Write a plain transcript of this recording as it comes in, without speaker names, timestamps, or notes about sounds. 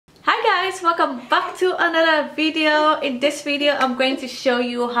guys, welcome back to another video. In this video I'm going to show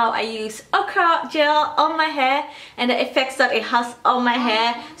you how I use okra gel on my hair and the effects that it has on my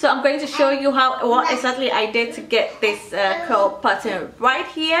hair. So I'm going to show you what exactly I did to get this curl pattern right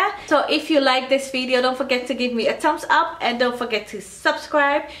here. So if you like this video, don't forget to give me a thumbs up and don't forget to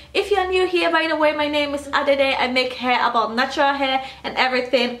subscribe. If you're new here, by the way, my name is Adede. I make hair about natural hair and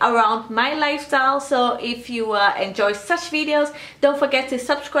everything around my lifestyle. So if you enjoy such videos, don't forget to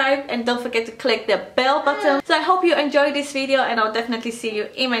subscribe and don't forget to click the bell button. So I hope you enjoyed this video and I'll definitely see you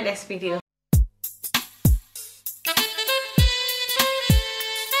in my next video.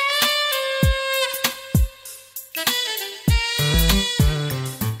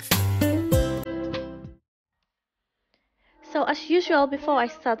 So as usual, before I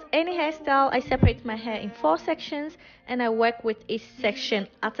start any hairstyle, I separate my hair in 4 sections and I work with each section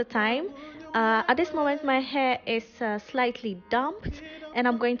at a time. At this moment my hair is slightly damped and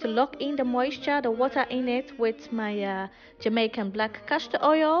I'm going to lock in the moisture, the water in it, with my Jamaican black castor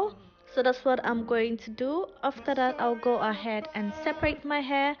oil. So that's what I'm going to do. After that I'll go ahead and separate my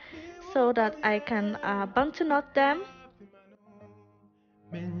hair so that I can bantu knot them.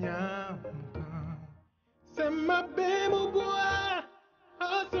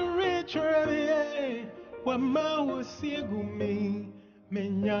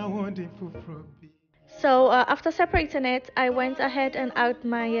 So after separating it, I went ahead and add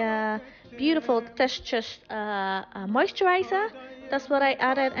my beautiful Textures moisturizer. That's what I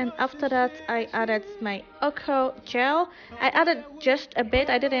added, and after that I added my okra gel. I added just a bit.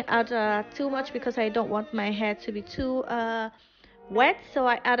 I didn't add too much because I don't want my hair to be too wet. So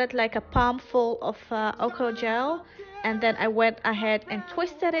I added like a palm full of okra gel, and then I went ahead and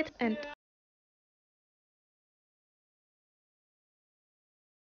twisted it and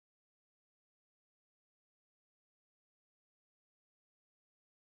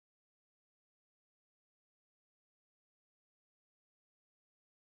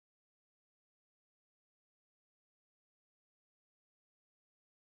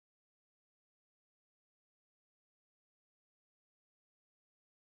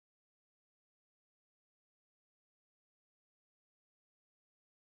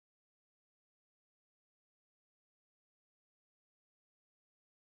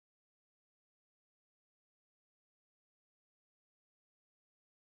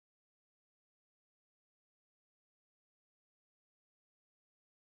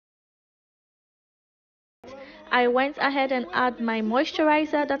I went ahead and add my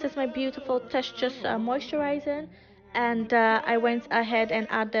moisturizer. That is my beautiful Textures moisturizer. And I went ahead and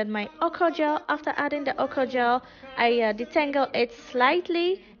added my okra gel. After adding the okra gel, I detangled it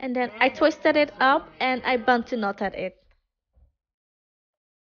slightly and then I twisted it up and I bantu knotted it.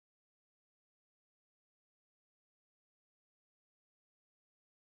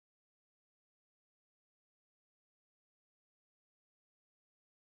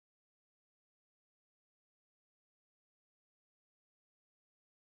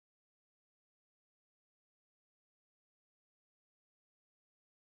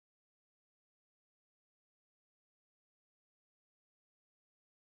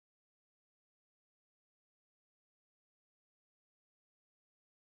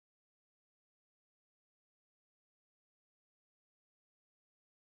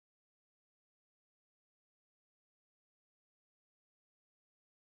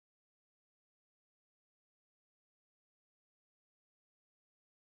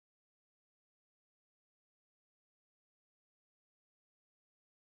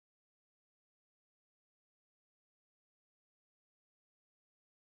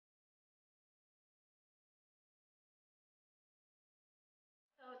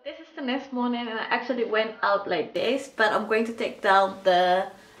 So this is the next morning and I actually went out like this, but I'm going to take down the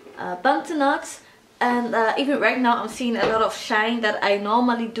bantu knots, and even right now I'm seeing a lot of shine that I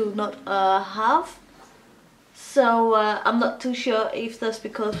normally do not have. So I'm not too sure if that's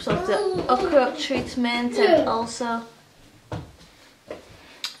because of the okra treatment and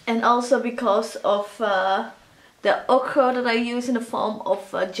also because of the okra that I use in the form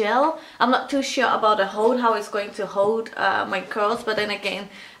of gel. I'm not too sure about the hold, how it's going to hold my curls, but then again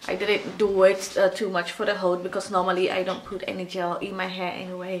I didn't do it too much for the hold because normally I don't put any gel in my hair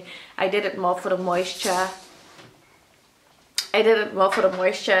anyway. I did it more for the moisture. And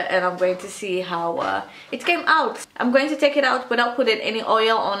I'm going to see how it came out. I'm going to take it out without putting any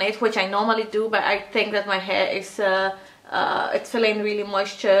oil on it, which I normally do, but I think that my hair is it's feeling really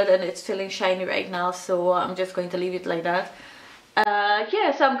moistured and it's feeling shiny right now, so I'm just going to leave it like that.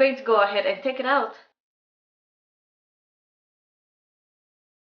 Yeah, so I'm going to go ahead and take it out.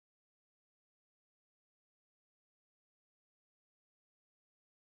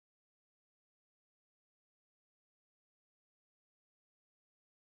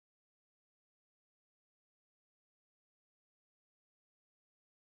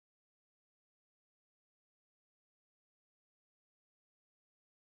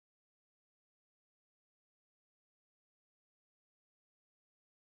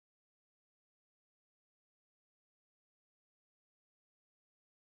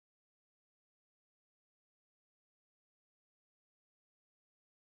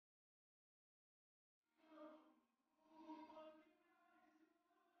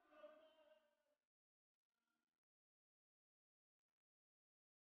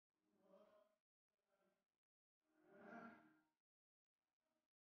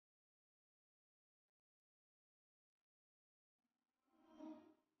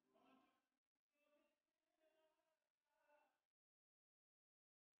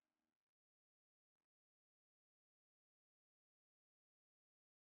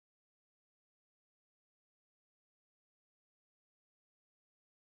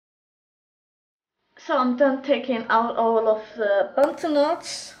 So I'm done taking out all of the button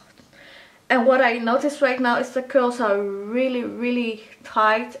knots, and what I noticed right now is the curls are really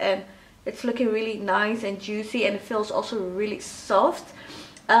tight, and it's looking really nice and juicy, and it feels also really soft.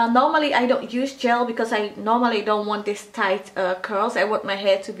 Normally I don't use gel because I normally don't want this tight curls. I want my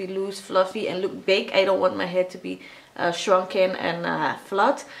hair to be loose, fluffy, and look big. I don't want my hair to be shrunken and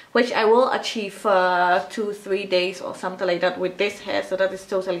flat, which I will achieve 2-3 days or something like that with this hair, so that is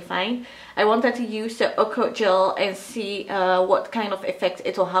totally fine. I wanted to use the Okra gel and see what kind of effect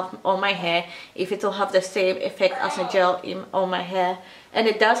it will have on my hair, if it will have the same effect as a gel on my hair. And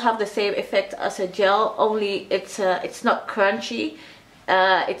it does have the same effect as a gel, only it's not crunchy.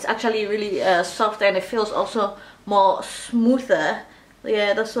 It's actually really soft, and it feels also more smoother.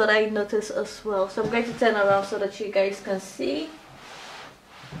 Yeah, that's what I noticed as well. So I'm going to turn around so that you guys can see.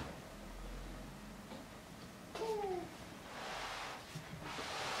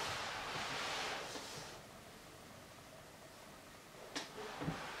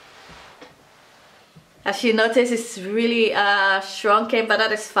 As you notice, it's really shrunken, but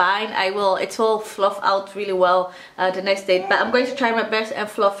that is fine. It will fluff out really well the next day. But I'm going to try my best and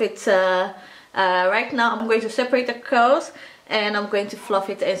fluff it right now. I'm going to separate the curls, and I'm going to fluff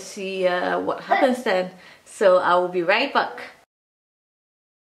it and see what happens then. So I will be right back.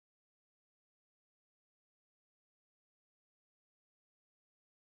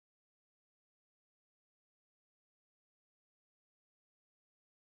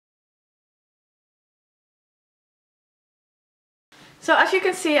 So as you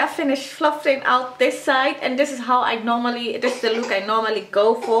can see, I finished fluffing out this side, and this is how this is the look I normally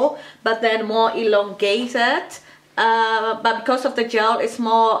go for, but then more elongated. But because of the gel, it's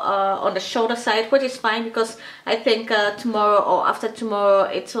more on the shoulder side, which is fine because I think tomorrow or after tomorrow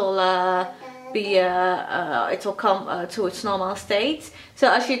it will come to its normal state.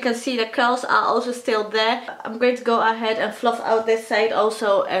 So as you can see, the curls are also still there. I'm going to go ahead and fluff out this side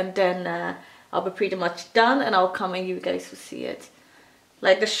also, and then I'll be pretty much done, and I'll come and you guys will see it.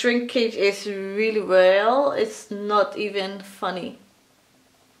 Like, the shrinkage is really real. It's not even funny.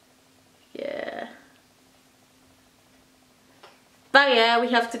 Yeah. But yeah, we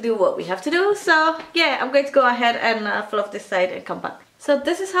have to do what we have to do. So yeah, I'm going to go ahead and fluff this side and come back. So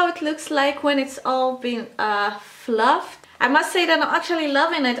this is how it looks like when it's all been fluffed. I must say that I'm actually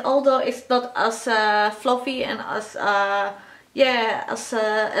loving it, although it's not as fluffy and as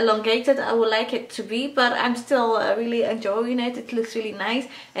elongated I would like it to be, but I'm still really enjoying it. It looks really nice,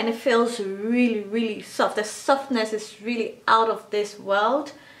 and it feels really soft. The softness is really out of this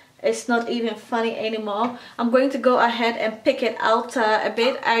world. It's not even funny anymore. I'm going to go ahead and pick it out a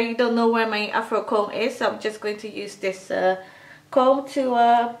bit. I don't know where my afro comb is, so I'm just going to use this comb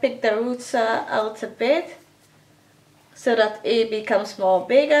to pick the roots out a bit, so that it becomes more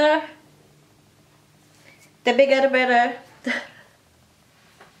bigger. The bigger the better.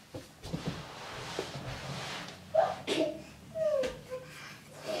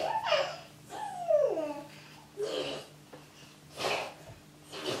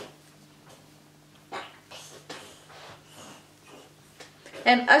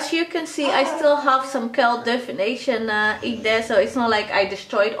 And as you can see, I still have some curl definition in there, so it's not like I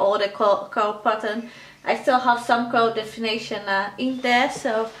destroyed all the curl pattern. I still have some curl definition in there,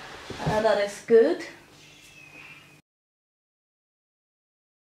 so that is good.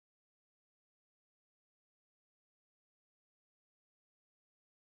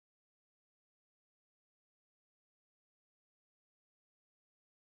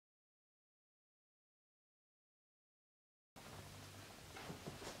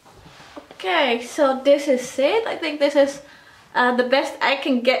 Okay, so this is it. I think this is the best I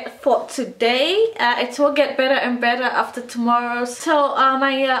can get for today. It will get better and better after tomorrow. So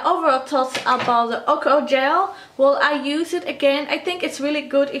my overall thoughts about the Okra gel. Will I use it again? I think it's really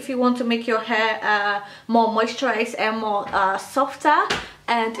good if you want to make your hair more moisturized and more softer,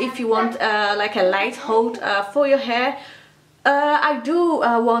 and if you want like a light hold for your hair. I do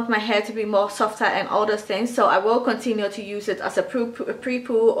want my hair to be more softer and all those things, so I will continue to use it as a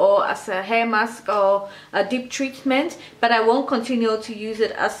pre-poo or as a hair mask or a deep treatment, but I won't continue to use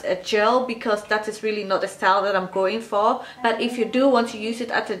it as a gel because that is really not the style that I'm going for. But if you do want to use it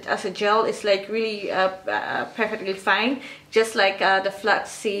as a gel, it's like really perfectly fine. Just like the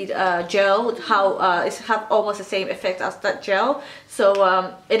flaxseed gel, how it have almost the same effect as that gel.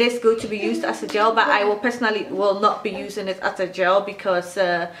 So it is good to be used as a gel, but I will personally not be using it as a gel because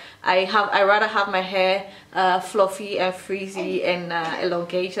I rather have my hair fluffy and frizzy and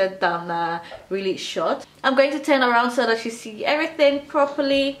elongated than really short. I'm going to turn around so that you see everything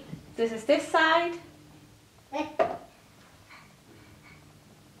properly. This is this side.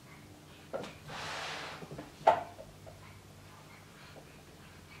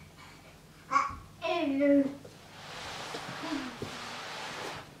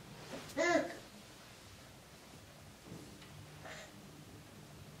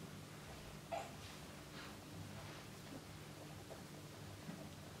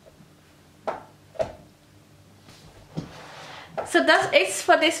 So that's it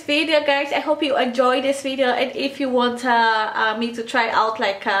for this video, guys. I hope you enjoyed this video, and if you want me to try out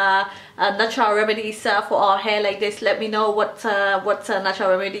like natural remedies for our hair like this, let me know what natural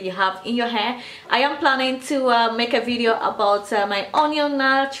remedy you have in your hair. I am planning to make a video about my onion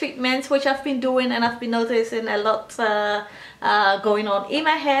treatments, which I've been doing, and I've been noticing a lot going on in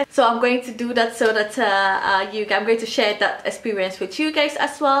my hair. So I'm going to do that so that I'm going to share that experience with you guys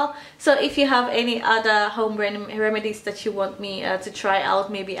as well. So if you have any other home remedies that you want me to try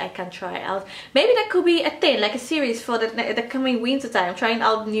out, maybe I can try out. Maybe that could be a thing, like a series for the coming winter time, trying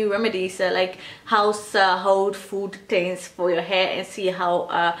out new remedies like household food things for your hair, and see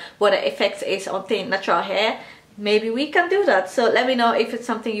how what the effects is on thin natural hair. Maybe we can do that. So let me know if it's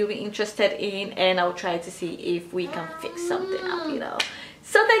something you'll be interested in, and I'll try to see if we can fix something up, you know.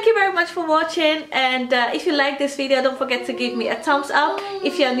 So thank you very much for watching, and if you like this video, don't forget to give me a thumbs up.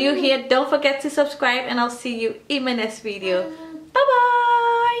 If you're new here, don't forget to subscribe, and I'll see you in my next video. Bye bye.